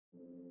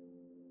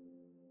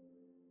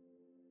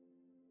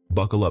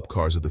Buckle up,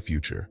 cars of the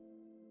future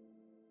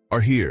are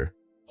here.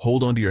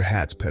 Hold on to your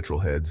hats, petrol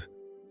heads.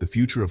 The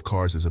future of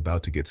cars is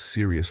about to get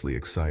seriously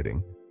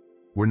exciting.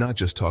 We're not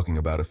just talking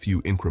about a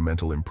few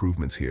incremental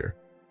improvements here.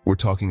 We're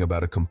talking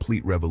about a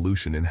complete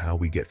revolution in how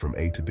we get from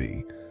A to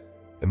B.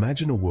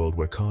 Imagine a world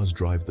where cars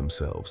drive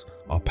themselves,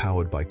 are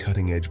powered by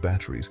cutting-edge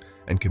batteries,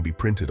 and can be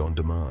printed on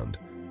demand.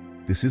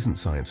 This isn't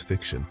science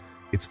fiction,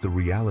 it's the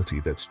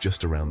reality that's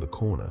just around the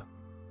corner.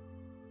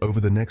 Over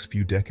the next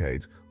few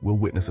decades, we'll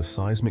witness a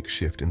seismic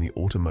shift in the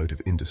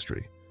automotive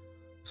industry.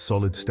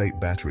 Solid-state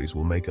batteries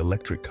will make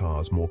electric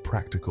cars more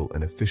practical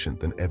and efficient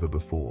than ever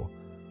before.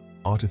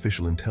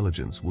 Artificial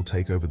intelligence will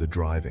take over the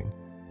driving,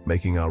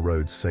 making our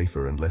roads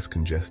safer and less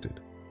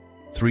congested.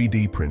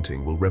 3D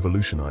printing will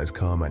revolutionize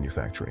car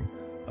manufacturing,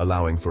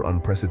 allowing for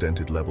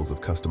unprecedented levels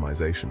of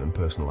customization and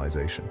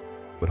personalization.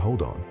 But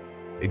hold on,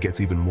 it gets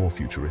even more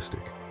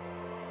futuristic.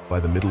 By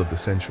the middle of the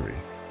century,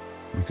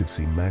 we could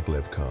see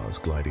Maglev cars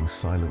gliding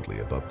silently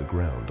above the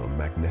ground on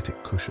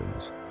magnetic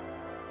cushions.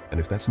 And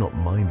if that's not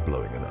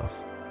mind-blowing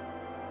enough,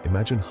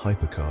 imagine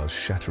hypercars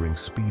shattering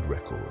speed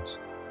records,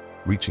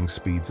 reaching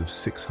speeds of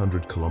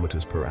 600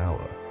 kilometers per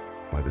hour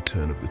by the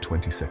turn of the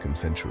 22nd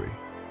century.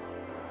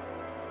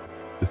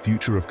 The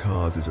future of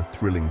cars is a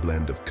thrilling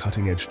blend of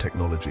cutting-edge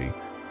technology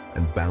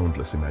and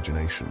boundless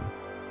imagination.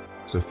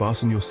 So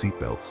fasten your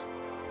seatbelts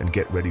and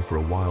get ready for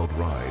a wild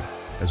ride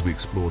as we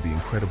explore the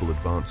incredible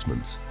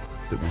advancements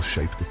that will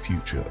shape the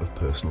future of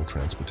personal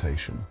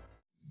transportation.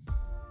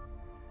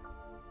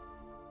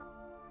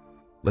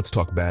 Let's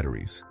talk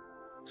batteries,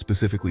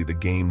 specifically the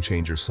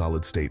game-changer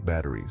solid-state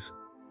batteries.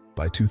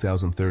 By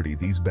 2030,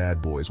 these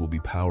bad boys will be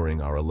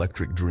powering our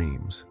electric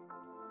dreams.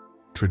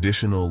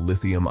 Traditional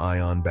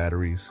lithium-ion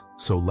batteries,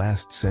 so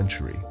last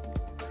century.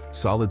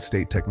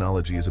 Solid-state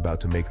technology is about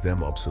to make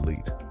them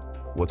obsolete.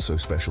 What's so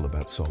special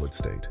about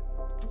solid-state?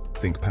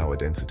 Think power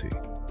density.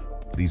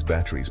 These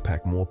batteries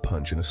pack more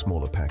punch in a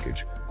smaller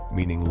package,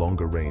 meaning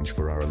longer range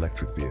for our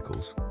electric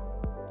vehicles.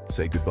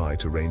 Say goodbye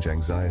to range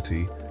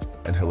anxiety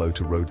and hello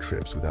to road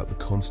trips without the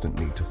constant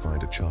need to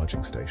find a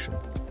charging station.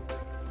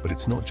 But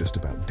it's not just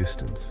about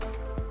distance.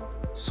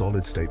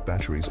 Solid-state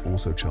batteries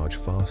also charge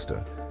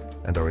faster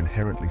and are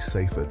inherently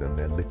safer than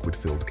their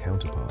liquid-filled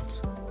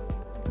counterparts.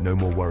 No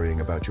more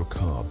worrying about your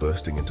car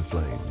bursting into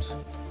flames.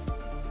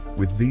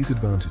 With these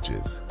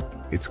advantages,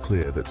 it's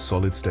clear that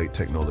solid-state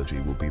technology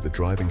will be the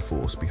driving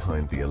force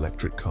behind the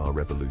electric car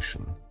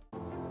revolution.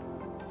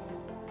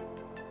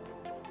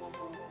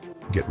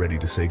 Get ready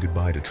to say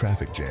goodbye to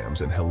traffic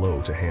jams and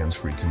hello to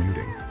hands-free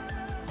commuting.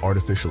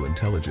 Artificial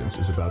intelligence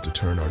is about to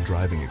turn our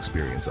driving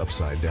experience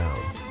upside down.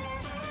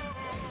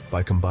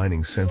 By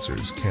combining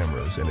sensors,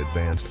 cameras, and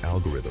advanced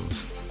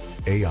algorithms,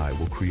 AI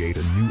will create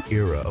a new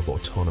era of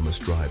autonomous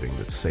driving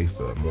that's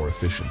safer, more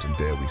efficient, and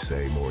dare we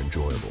say, more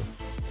enjoyable.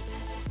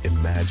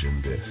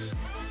 Imagine this.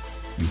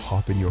 You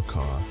hop in your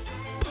car,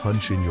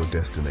 punch in your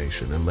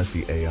destination, and let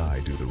the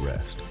AI do the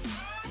rest.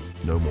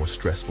 No more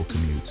stressful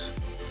commutes,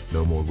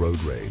 no more road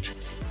rage.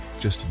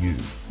 Just you,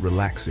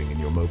 relaxing in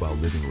your mobile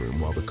living room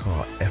while the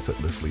car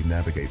effortlessly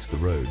navigates the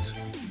roads.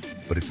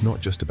 But it's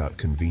not just about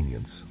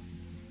convenience.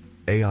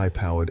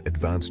 AI-powered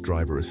advanced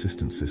driver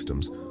assistance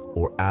systems,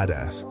 or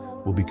ADAS,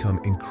 will become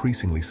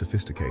increasingly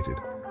sophisticated,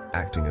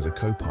 acting as a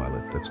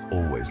co-pilot that's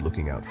always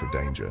looking out for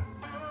danger.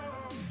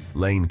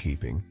 Lane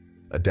keeping,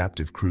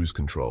 adaptive cruise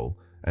control,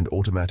 and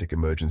automatic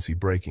emergency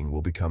braking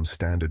will become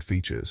standard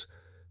features,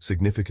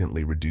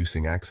 significantly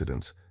reducing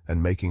accidents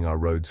and making our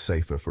roads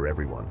safer for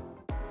everyone.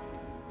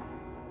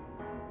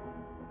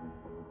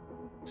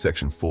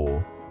 Section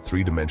 4.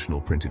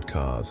 Three-dimensional printed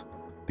cars,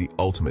 the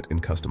ultimate in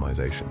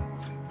customization.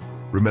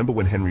 Remember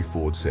when Henry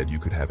Ford said you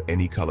could have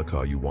any color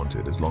car you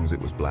wanted as long as it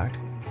was black?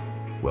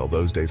 Well,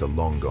 those days are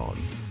long gone.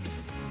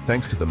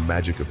 Thanks to the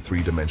magic of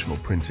three-dimensional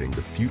printing,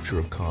 the future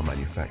of car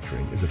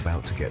manufacturing is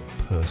about to get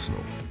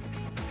personal.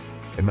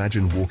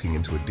 Imagine walking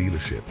into a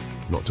dealership,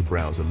 not to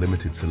browse a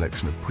limited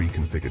selection of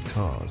pre-configured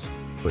cars,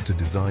 but to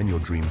design your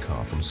dream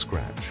car from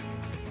scratch.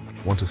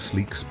 Want a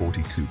sleek,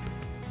 sporty coupe?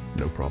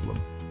 No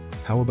problem.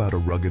 How about a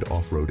rugged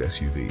off-road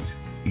SUV?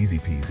 Easy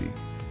peasy.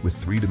 With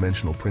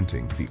three-dimensional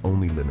printing, the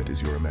only limit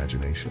is your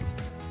imagination.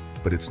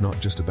 But it's not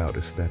just about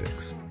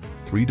aesthetics.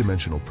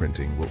 Three-dimensional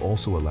printing will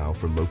also allow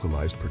for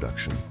localized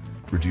production,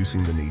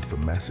 reducing the need for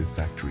massive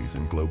factories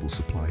and global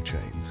supply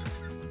chains.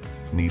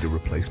 Need a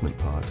replacement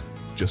part?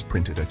 Just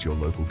print it at your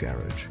local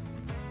garage.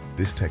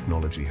 This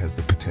technology has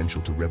the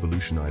potential to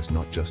revolutionize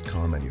not just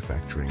car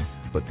manufacturing,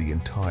 but the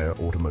entire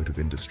automotive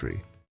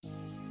industry.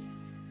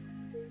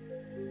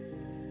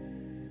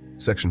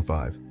 Section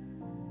 5.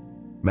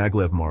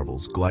 Maglev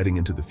marvels gliding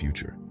into the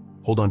future.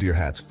 Hold on to your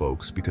hats,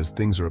 folks, because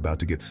things are about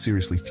to get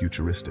seriously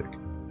futuristic.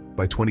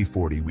 By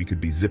 2040, we could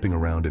be zipping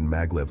around in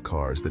Maglev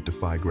cars that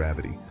defy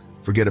gravity.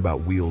 Forget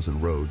about wheels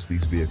and roads,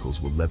 these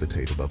vehicles will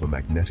levitate above a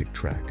magnetic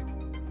track,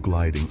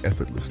 gliding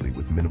effortlessly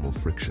with minimal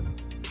friction.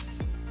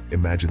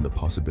 Imagine the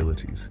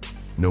possibilities.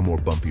 No more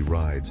bumpy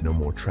rides, no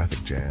more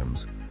traffic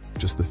jams,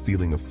 just the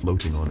feeling of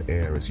floating on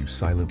air as you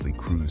silently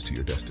cruise to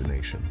your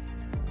destination.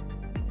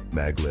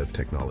 Maglev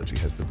technology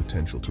has the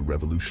potential to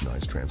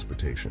revolutionize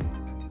transportation,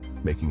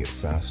 making it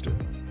faster,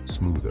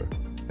 smoother,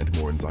 and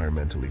more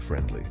environmentally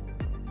friendly.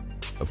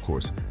 Of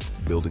course,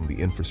 building the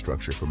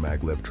infrastructure for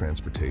Maglev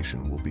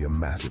transportation will be a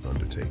massive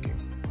undertaking.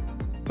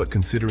 But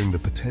considering the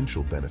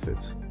potential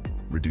benefits,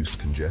 reduced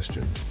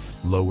congestion,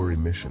 lower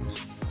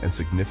emissions, and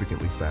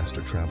significantly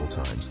faster travel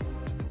times,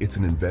 it's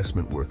an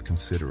investment worth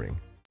considering.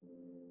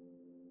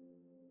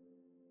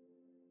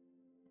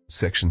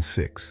 Section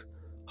 6.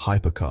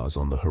 Hypercars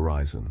on the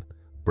horizon.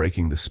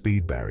 Breaking the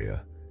speed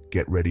barrier.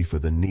 Get ready for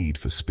the need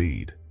for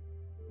speed.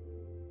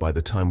 By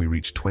the time we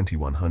reach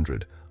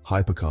 2100,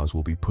 hypercars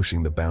will be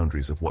pushing the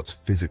boundaries of what's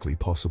physically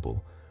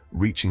possible,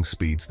 reaching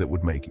speeds that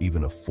would make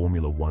even a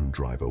Formula One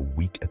driver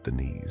weak at the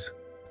knees.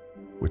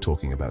 We're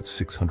talking about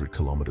 600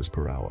 kilometers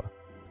per hour.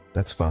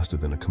 That's faster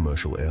than a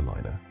commercial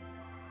airliner.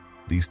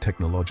 These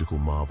technological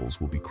marvels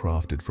will be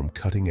crafted from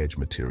cutting-edge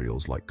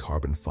materials like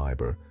carbon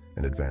fiber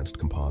and advanced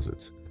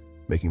composites,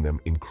 making them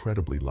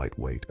incredibly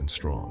lightweight and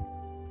strong.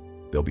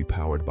 They'll be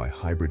powered by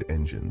hybrid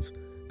engines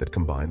that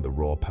combine the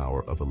raw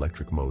power of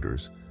electric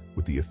motors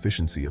with the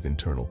efficiency of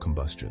internal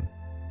combustion.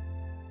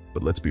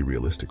 But let's be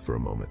realistic for a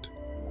moment.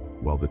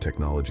 While the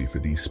technology for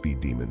these speed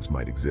demons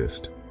might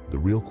exist, the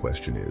real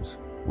question is,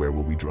 where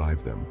will we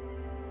drive them?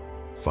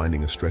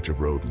 Finding a stretch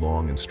of road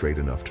long and straight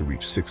enough to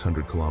reach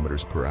 600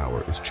 kilometers per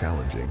hour is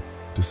challenging,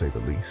 to say the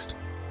least.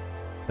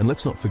 And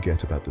let's not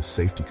forget about the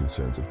safety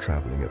concerns of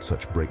traveling at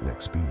such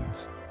breakneck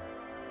speeds.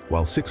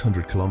 While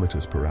 600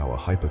 kilometers per hour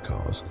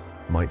hypercars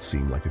might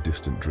seem like a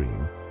distant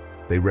dream,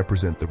 they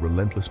represent the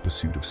relentless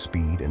pursuit of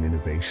speed and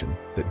innovation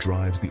that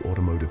drives the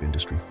automotive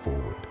industry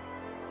forward.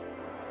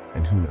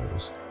 And who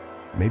knows,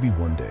 maybe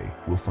one day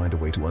we'll find a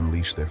way to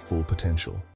unleash their full potential.